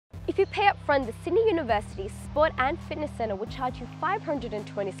you pay up front, the Sydney University Sport and Fitness Centre will charge you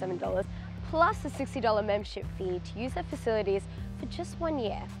 $527 plus a $60 membership fee to use their facilities for just 1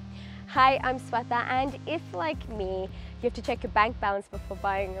 year. Hi, I'm Swetha, and if, like me, you have to check your bank balance before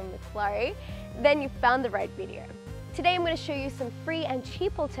buying a McFlurry, then you found the right video. Today I'm going to show you some free and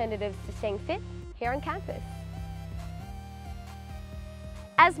cheap alternatives to staying fit here on campus.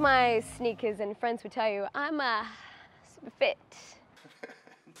 As my sneakers and friends would tell you, I'm super fit.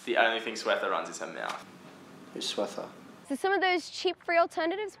 The only thing Swetha runs is her mouth. Who's Swetha? So some of those cheap free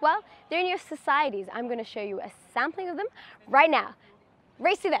alternatives, well, they're in your societies. I'm going to show you a sampling of them right now.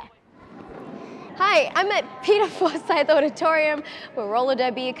 Race you there. Hi, I'm at Peter Forsyth Auditorium where roller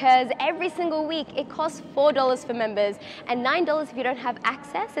derby occurs every single week. It costs $4 for members and $9 if you don't have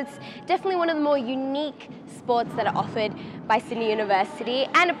access. It's definitely one of the more unique sports that are offered by Sydney University,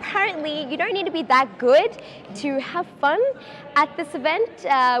 and apparently you don't need to be that good to have fun at this event,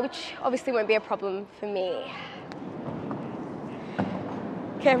 which obviously won't be a problem for me.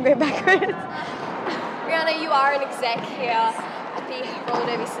 Okay, I'm going backwards. Rihanna, you are an exec here at the Roller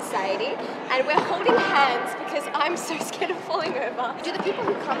Derby Society, and we're holding hands because I'm so scared of falling over. Do the people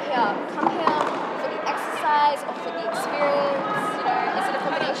who come here for the exercise or for the experience? You know, is it a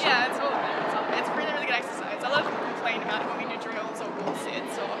combination? Yeah, it's all of it. It's really, really good exercise. A lot of people complain about it when we do drills or wall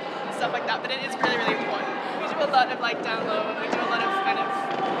sits or stuff like that, but it is really, really important. We do a lot of like down low, and we do a lot of kind of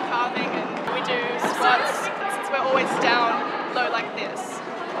carving, and we do squats. Since we're always down low like this,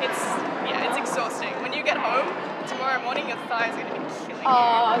 it's exhausting. When you get home tomorrow morning, your thighs are going to be killing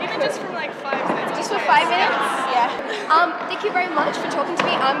you. Even just from like 5 minutes. Just for 5 minutes? Yeah. Thank you very much for talking to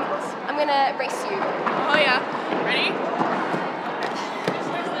me. I'm going to race you. Oh yeah. Ready?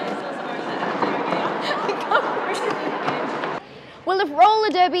 Well, if roller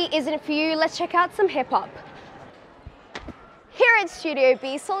derby isn't for you, let's check out some hip hop. Here at Studio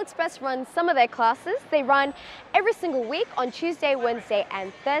B, Soul Express runs some of their classes. They run every single week on Tuesday, Wednesday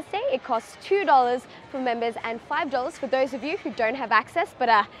and Thursday. It costs $2 for members and $5 for those of you who don't have access. But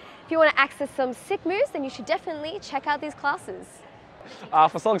if you want to access some sick moves, then you should definitely check out these classes.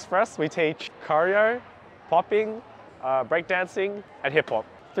 For Soul Express, we teach choreo, popping, breakdancing and hip hop.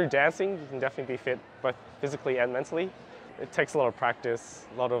 Through dancing, you can definitely be fit both physically and mentally. It takes a lot of practice,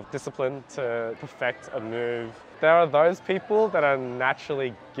 a lot of discipline to perfect a move. There are those people that are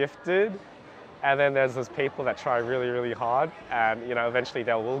naturally gifted, and then there's those people that try really, really hard, and eventually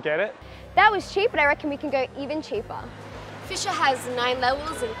they will get it. That was cheap, but I reckon we can go even cheaper. Fisher has 9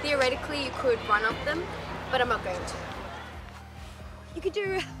 levels, and theoretically you could run up them, but I'm not going to. You could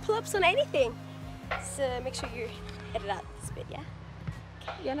do pull-ups on anything. So make sure you edit out this bit, yeah?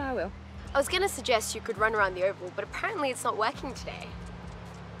 Yeah, no, I will. I was going to suggest you could run around the oval, but apparently it's not working today.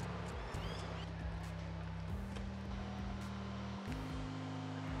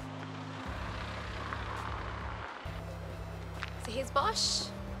 So here's Bosch.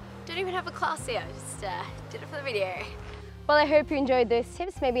 Don't even have a class here, I just did it for the video. Well, I hope you enjoyed those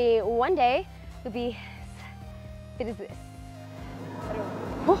tips. Maybe one day you'll be as fit as this.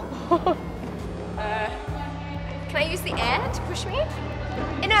 Can I use the air to push me?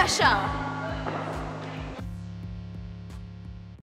 Inertia!